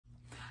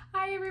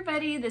Hi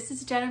everybody, this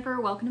is Jennifer.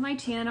 Welcome to my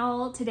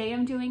channel. Today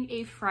I'm doing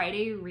a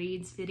Friday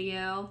Reads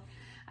video.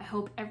 I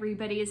hope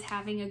everybody is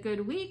having a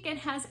good week and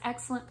has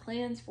excellent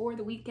plans for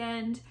the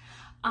weekend.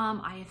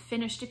 I have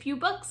finished a few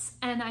books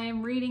and I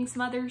am reading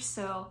some others,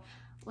 so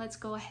let's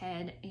go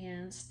ahead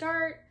and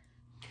start.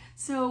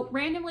 So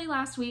randomly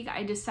last week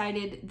I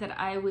decided that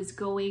I was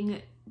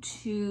going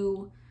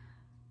to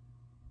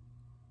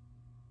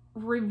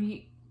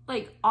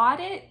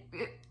audit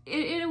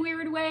in a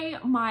weird way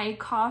my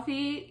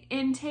coffee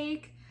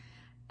intake,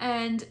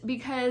 and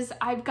because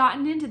I've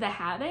gotten into the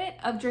habit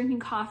of drinking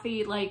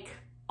coffee like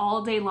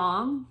all day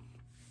long,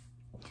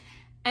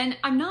 and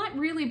I'm not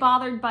really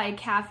bothered by a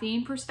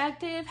caffeine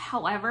perspective.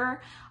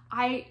 However,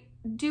 I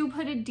do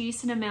put a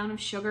decent amount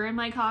of sugar in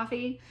my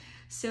coffee,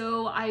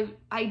 so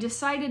I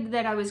decided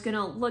that I was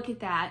gonna look at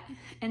that.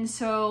 And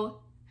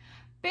so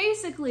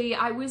basically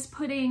I was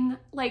putting,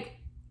 like,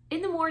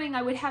 in the morning,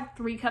 I would have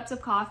 3 cups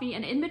of coffee,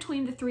 and in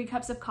between the 3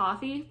 cups of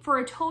coffee, for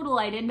a total,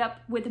 I'd end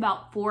up with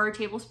about 4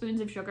 tablespoons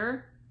of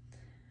sugar.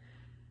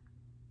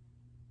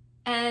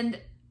 And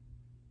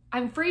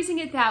I'm phrasing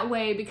it that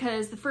way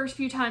because the first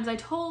few times I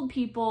told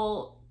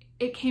people,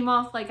 it came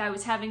off like I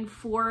was having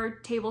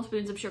 4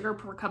 tablespoons of sugar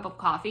per cup of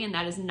coffee, and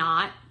that is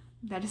not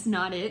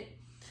it.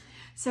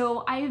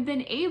 So I have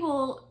been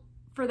able,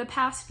 for the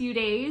past few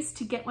days,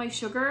 to get my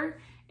sugar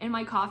and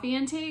my coffee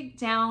intake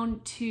down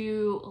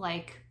to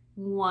like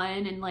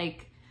 1 and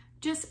like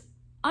just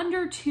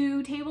under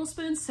 2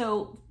 tablespoons.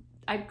 So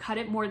I've cut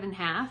it more than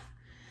half,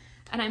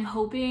 and I'm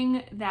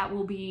hoping that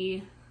will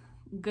be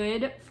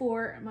good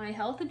for my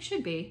health. It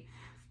should be.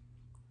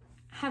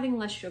 Having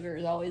less sugar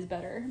is always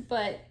better,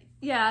 but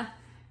yeah,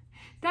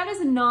 that is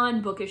a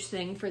non-bookish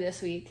thing for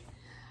this week.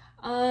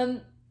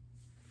 The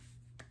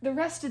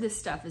rest of this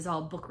stuff is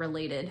all book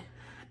related,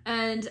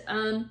 and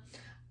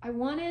I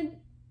wanted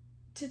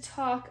to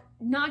talk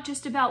not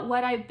just about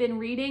what I've been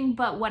reading,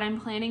 but what I'm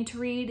planning to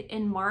read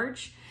in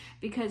March,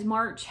 because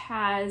March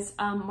has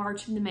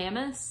March of the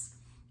Mammoths,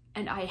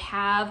 and I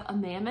have a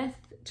mammoth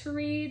to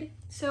read.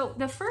 So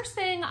the first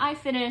thing I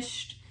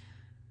finished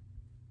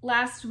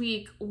last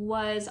week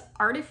was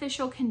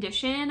Artificial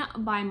Condition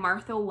by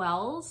Martha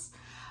Wells.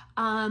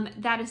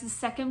 That is the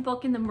second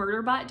book in the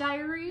Murderbot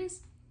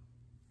Diaries.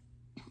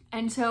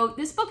 And so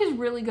this book is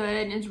really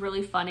good and it's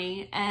really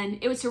funny, and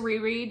it was a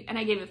reread and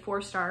I gave it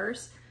 4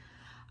 stars.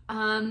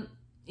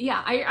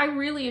 Yeah, I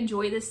really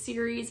enjoy this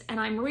series, and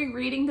I'm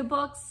rereading the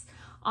books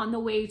on the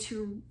way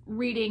to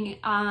reading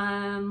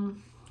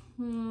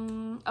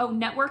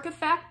Network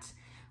Effect,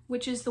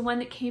 which is the one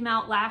that came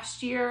out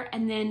last year,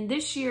 and then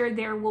this year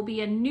there will be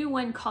a new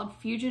one called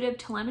Fugitive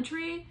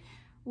Telemetry,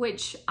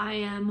 which I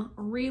am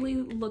really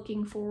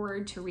looking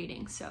forward to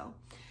reading. So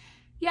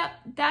yep,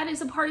 that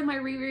is a part of my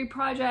reread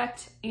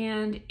project,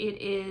 and it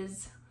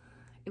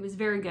was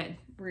very good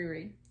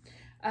reread.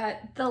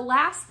 The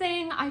last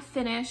thing I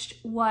finished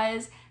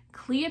was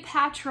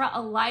Cleopatra: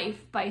 A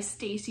Life by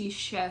Stacy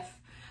Schiff,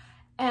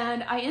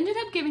 and I ended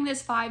up giving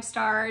this 5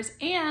 stars,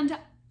 and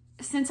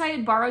since I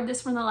had borrowed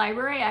this from the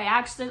library, I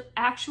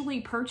actually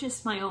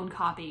purchased my own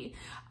copy.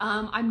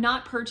 I'm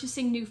not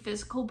purchasing new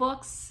physical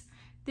books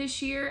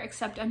this year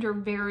except under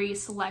very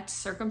select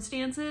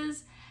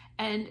circumstances,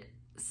 and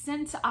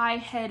since I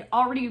had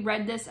already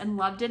read this and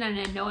loved it and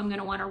I know I'm going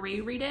to want to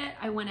reread it,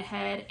 I went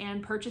ahead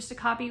and purchased a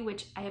copy,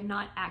 which I have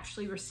not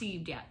actually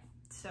received yet.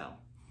 So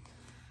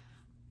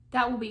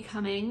that will be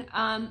coming.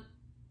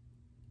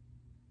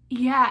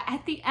 Yeah,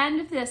 at the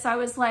end of this, I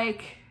was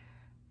like,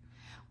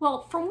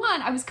 well, for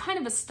one, I was kind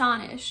of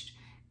astonished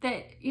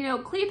that, you know,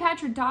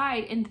 Cleopatra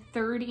died in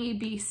 30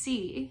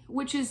 BC,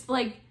 which is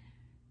like,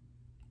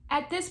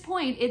 at this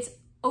point, it's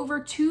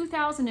over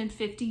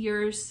 2,050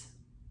 years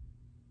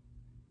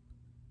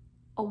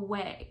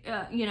away,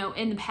 you know,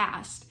 in the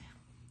past.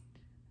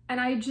 And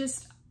I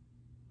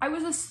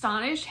was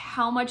astonished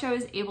how much I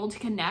was able to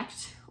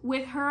connect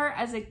with her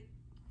as a,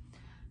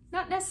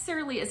 not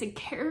necessarily as a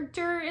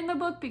character in the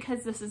book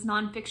because this is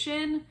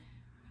nonfiction,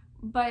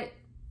 but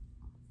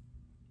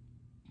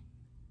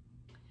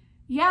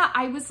yeah,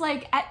 I was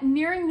like, at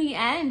nearing the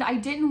end, I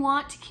didn't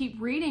want to keep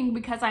reading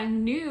because I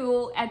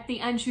knew at the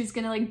end she was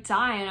gonna like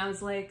die, and I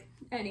was like,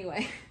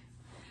 anyway.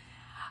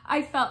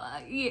 I felt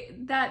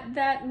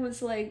that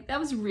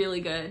was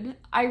really good.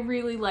 I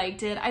really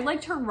liked it. I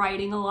liked her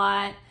writing a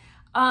lot.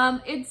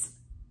 It's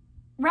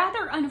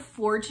rather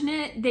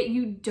unfortunate that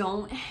you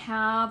don't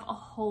have a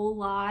whole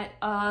lot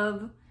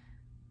of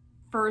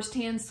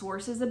firsthand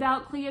sources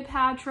about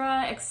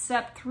Cleopatra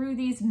except through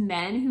these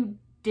men who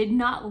did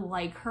not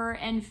like her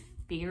and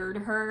feared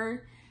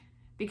her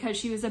because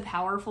she was a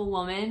powerful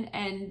woman,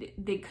 and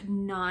they could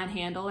not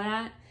handle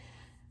that.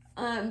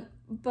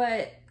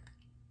 But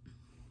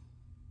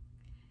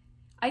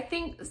I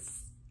think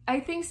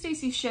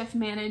Stacy Schiff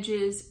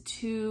manages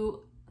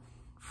to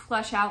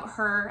flesh out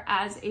her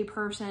as a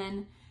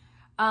person,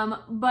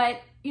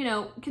 but, you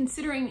know,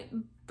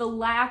 considering the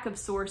lack of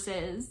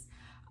sources,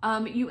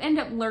 you end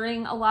up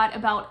learning a lot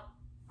about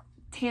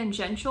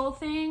tangential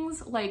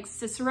things like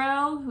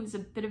Cicero, who's a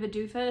bit of a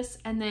doofus,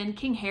 and then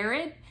King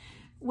Herod,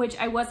 which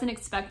I wasn't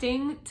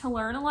expecting to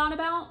learn a lot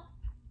about.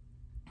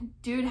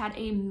 Dude had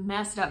a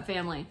messed up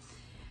family.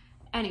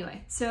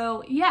 Anyway,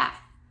 so yeah,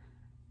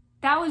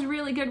 that was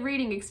really good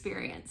reading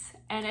experience.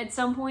 And at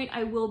some point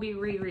I will be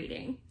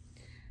rereading.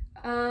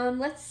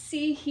 Let's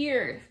see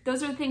here.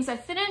 Those are the things I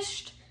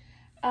finished.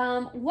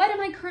 What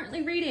am I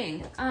currently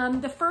reading?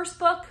 The first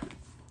book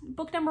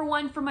number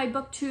 1 for my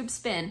booktube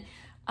spin,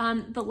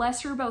 The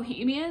Lesser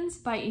Bohemians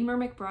by Emer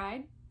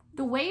McBride.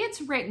 The way it's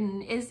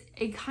written is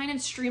a kind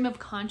of stream of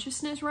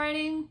consciousness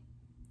writing.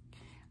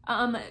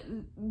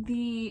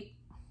 The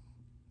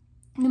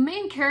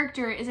main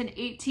character is an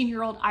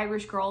 18-year-old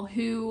Irish girl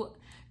who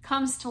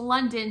comes to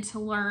London to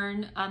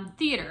learn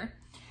theater,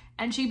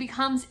 and she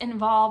becomes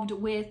involved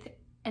with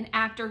an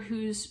actor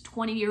who's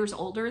 20 years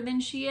older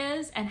than she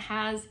is and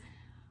has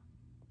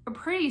a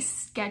pretty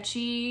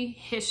sketchy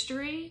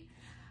history.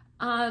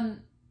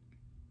 And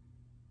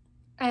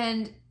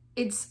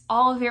it's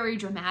all very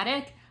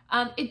dramatic.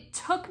 It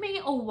took me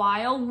a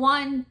while,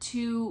 1,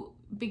 to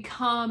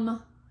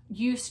become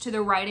used to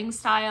the writing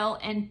style,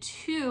 and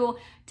 2,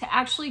 to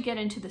actually get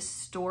into the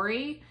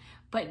story.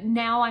 But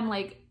now I'm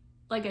like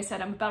I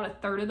said, I'm about a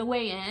third of the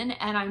way in,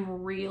 and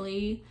I'm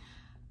really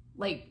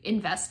like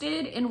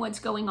invested in what's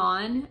going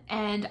on.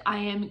 And I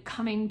am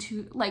coming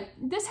to, like,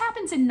 this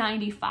happens in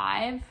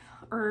 95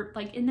 or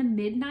like in the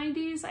mid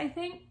 90s, I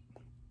think.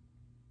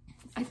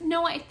 I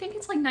think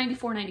it's like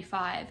 94,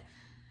 95.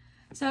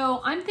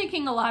 So I'm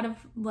thinking a lot of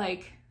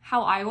like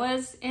how I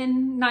was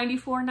in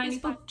 94, 95.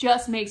 This book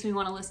just makes me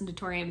want to listen to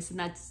Tori Amos, and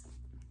that's,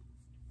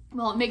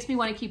 well, it makes me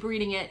want to keep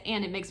reading it,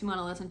 and it makes me want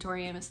to listen to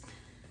Tori Amos,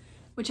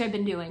 which I've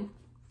been doing.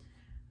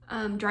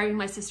 Driving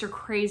my sister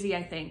crazy,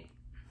 I think.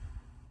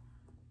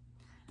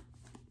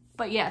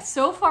 But yeah,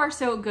 so far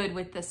so good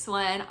with this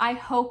one. I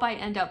hope I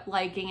end up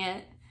liking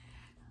it.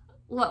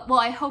 Well,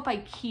 I hope I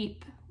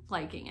keep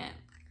liking it.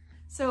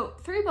 So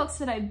 3 books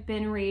that I've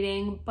been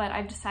reading, but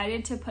I've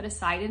decided to put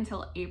aside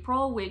until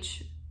April,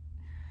 which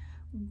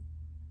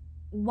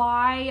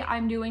why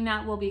I'm doing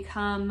that will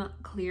become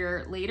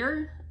clear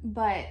later.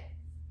 But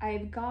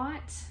I've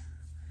got,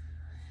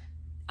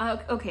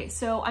 okay,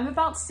 so I'm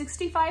about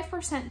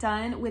 65%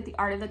 done with The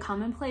Art of the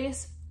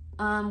Commonplace,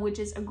 which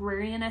is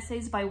Agrarian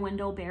Essays by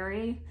Wendell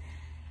Berry.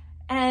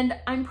 And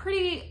I'm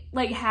pretty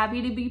like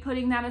happy to be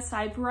putting that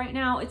aside for right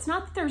now. It's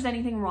not that there's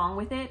anything wrong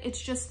with it. It's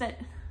just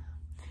that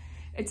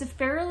it's a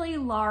fairly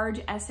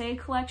large essay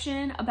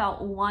collection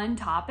about one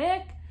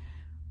topic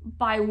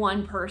by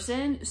one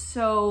person.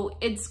 So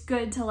it's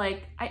good to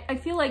like, I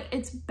feel like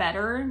it's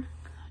better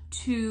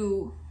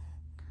to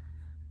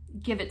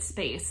give it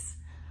space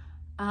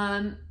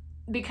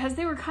because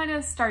they were kind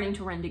of starting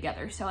to run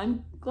together. So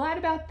I'm glad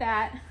about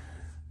that.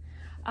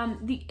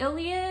 The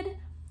Iliad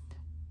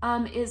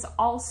is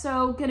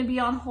also going to be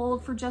on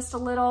hold for just a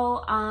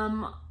little.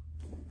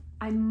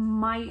 I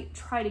might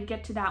try to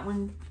get to that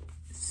one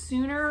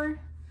sooner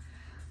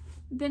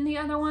than the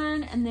other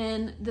one. And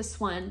then this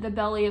one, The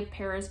Belly of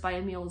Paris by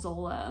Emile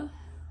Zola,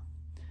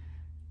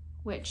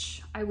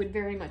 which I would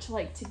very much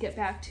like to get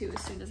back to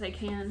as soon as I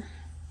can.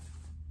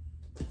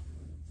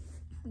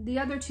 The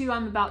other 2,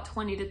 I'm about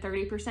 20 to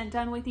 30%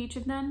 done with each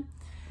of them.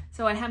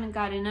 So I haven't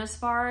gotten as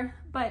far,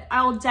 but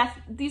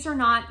these are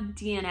not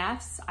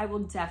DNFs. I will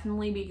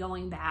definitely be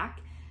going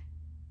back,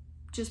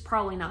 just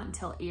probably not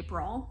until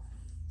April.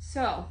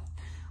 So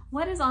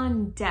what is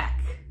on deck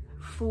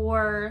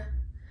for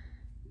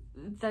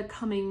the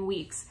coming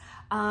weeks?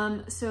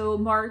 So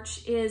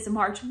March is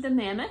March of the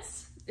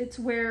Mammoths. It's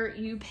where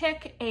you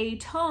pick a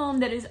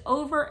tome that is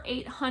over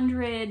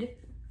 800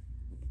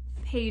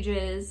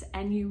 pages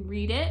and you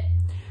read it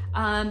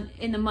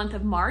in the month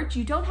of March.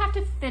 You don't have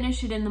to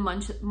finish it in the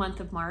month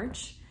of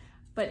March,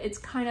 but it's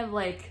kind of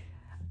like,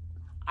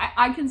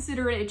 I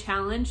consider it a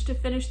challenge to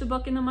finish the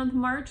book in the month of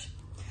March.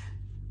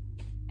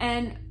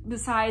 And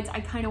besides, I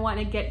kind of want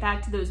to get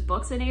back to those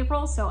books in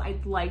April, so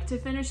I'd like to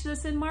finish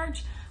this in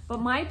March. But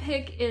my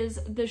pick is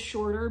The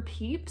Shorter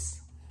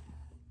Pepys,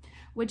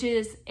 which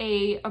is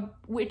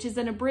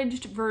an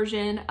abridged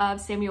version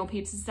of Samuel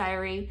Pepys'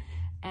 diary,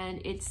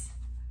 and it's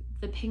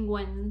the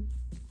Penguin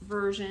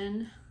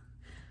version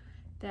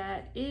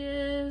that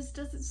is,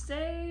 does it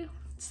say?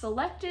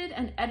 Selected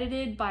and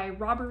edited by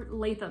Robert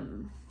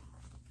Latham.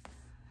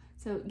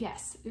 So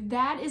yes,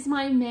 that is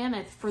my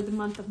mammoth for the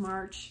month of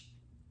March.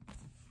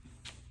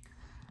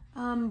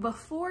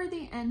 Before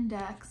the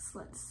index,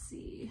 let's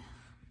see.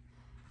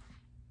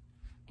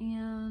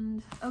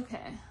 And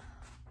okay,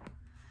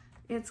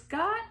 it's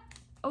got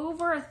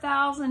over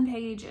 1,000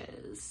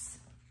 pages.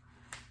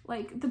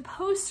 Like the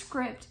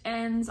postscript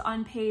ends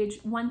on page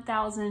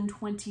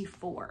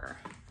 1024.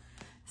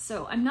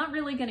 So I'm not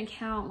really gonna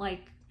count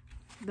like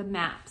the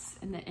maps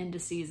and the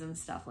indices and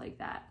stuff like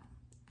that.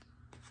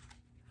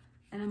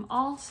 And I'm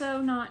also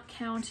not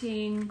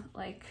counting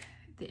like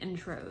the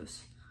intros.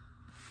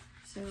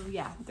 So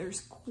yeah,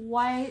 there's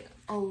quite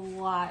a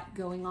lot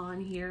going on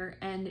here,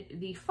 and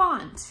the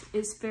font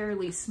is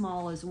fairly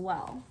small as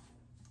well.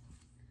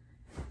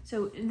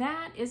 So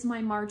that is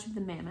my March of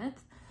the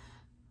Mammoth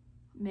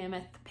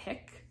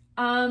pick.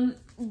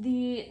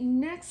 The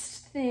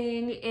next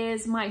thing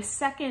is my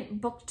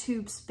second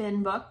booktube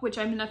spin book, which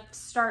I'm gonna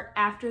start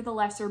after The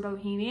Lesser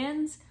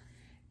Bohemians,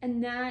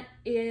 and that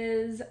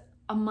is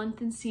A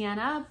Month in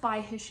Siena by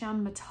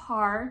Hisham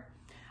Matar.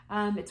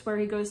 It's where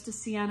he goes to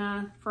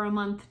Siena for a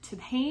month to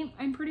paint,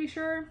 I'm pretty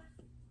sure.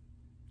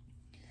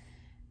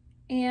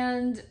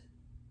 And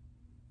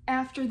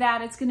after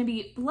that, it's gonna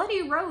be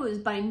Bloody Rose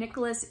by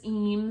Nicholas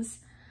Eames.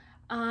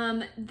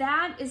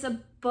 That is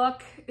a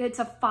book, it's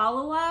a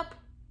follow-up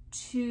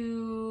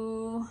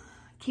to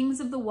Kings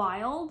of the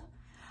Wild,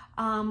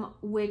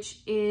 which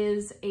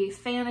is a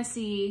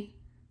fantasy,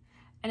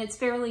 and it's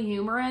fairly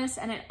humorous,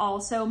 and it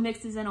also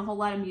mixes in a whole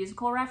lot of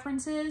musical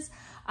references.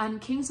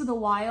 Kings of the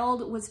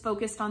Wild was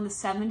focused on the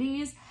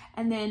 70s,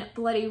 and then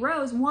Bloody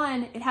Rose,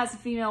 one, it has a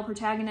female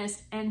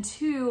protagonist, and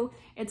two,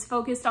 it's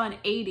focused on the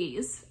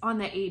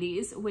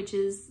 80s, which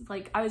is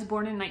like, I was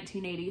born in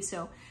 1980,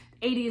 so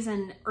 80s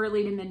and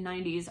early to mid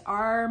 90s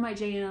are my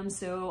jam,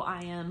 so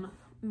I am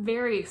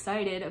very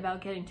excited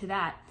about getting to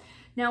that.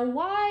 Now,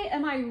 why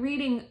am I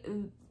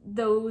reading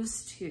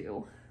those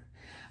two?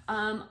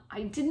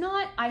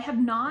 I have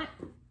not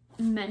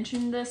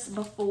mentioned this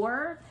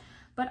before,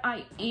 but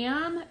I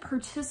am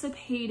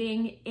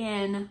participating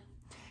in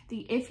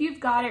the If You've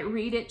Got It,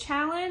 Read It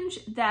challenge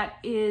that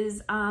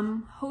is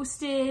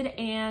hosted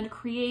and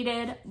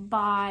created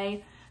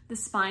by the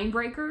Spine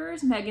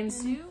Breakers, Megan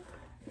Sue.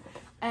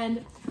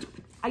 And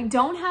I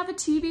don't have a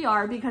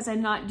TBR because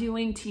I'm not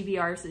doing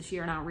TBRs this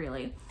year, not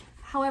really.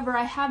 However,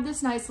 I have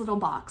this nice little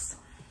box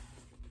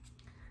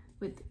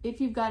with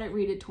If You've Got It,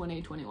 Read It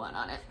 2021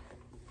 on it.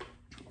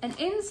 And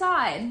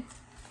inside,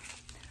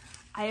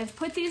 I have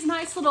put these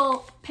nice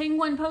little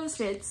penguin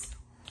Post-its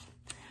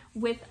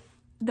with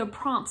the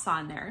prompts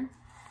on there.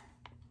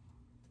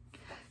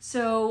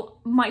 So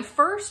my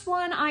first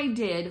one I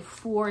did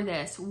for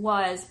this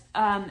was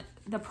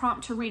the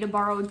prompt to read a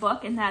borrowed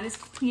book, and that is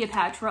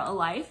Cleopatra, A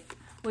Life,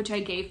 which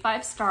I gave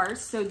 5 stars.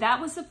 So that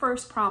was the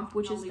first prompt,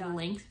 which is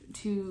linked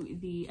to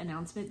the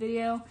announcement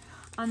video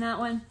on that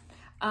one.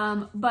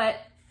 But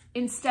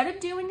instead of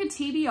doing a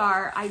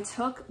TBR, I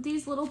took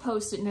these little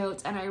Post-it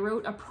notes and I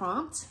wrote a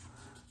prompt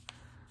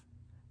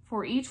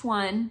for each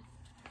one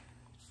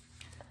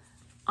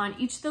on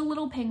each of the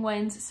little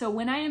penguins. So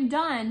when I am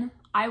done,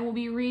 I will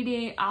be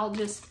reading, I'll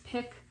just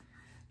pick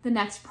the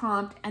next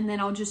prompt, and then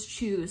I'll just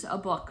choose a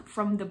book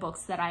from the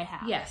books that I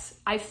have. Yes,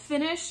 I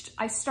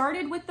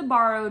started with the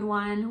borrowed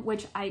one,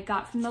 which I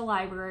got from the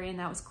library, and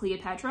that was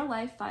Cleopatra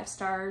Life, 5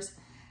 stars.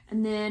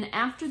 And then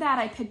after that,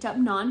 I picked up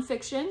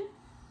nonfiction.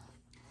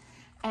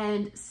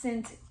 And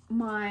since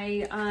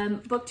my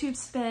booktube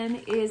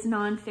spin is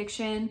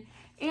nonfiction,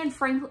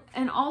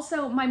 and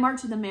also my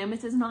March of the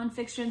Mammoths is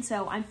nonfiction,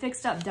 so I'm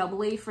fixed up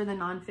doubly for the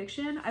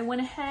nonfiction, I went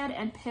ahead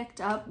and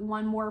picked up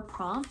one more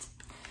prompt,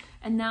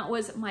 and that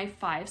was my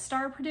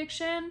 5-star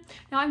prediction.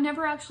 Now, I've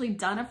never actually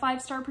done a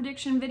 5-star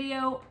prediction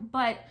video,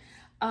 but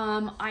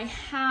I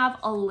have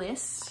a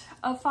list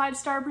of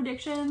 5-star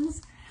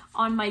predictions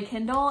on my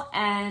Kindle,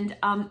 and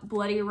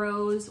Bloody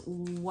Rose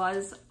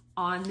was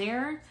on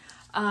there.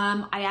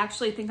 I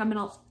actually think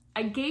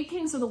I gave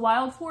Kings of the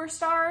Wild 4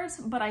 stars,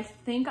 but I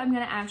think I'm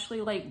gonna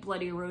actually like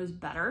Bloody Rose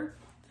better.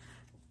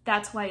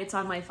 That's why it's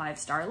on my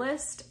 5-star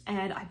list,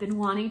 and I've been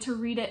wanting to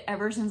read it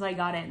ever since I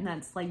got it, and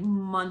that's like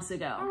months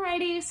ago.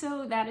 Alrighty,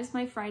 so that is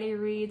my Friday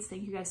reads.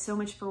 Thank you guys so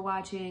much for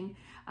watching.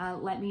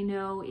 Let me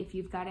know if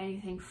you've got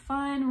anything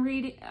fun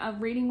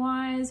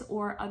reading-wise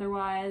or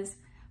otherwise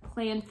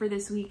planned for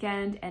this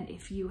weekend, and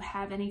if you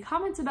have any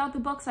comments about the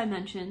books I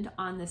mentioned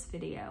on this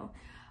video.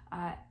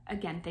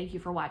 Again, thank you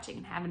for watching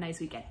and have a nice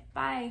weekend.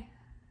 Bye.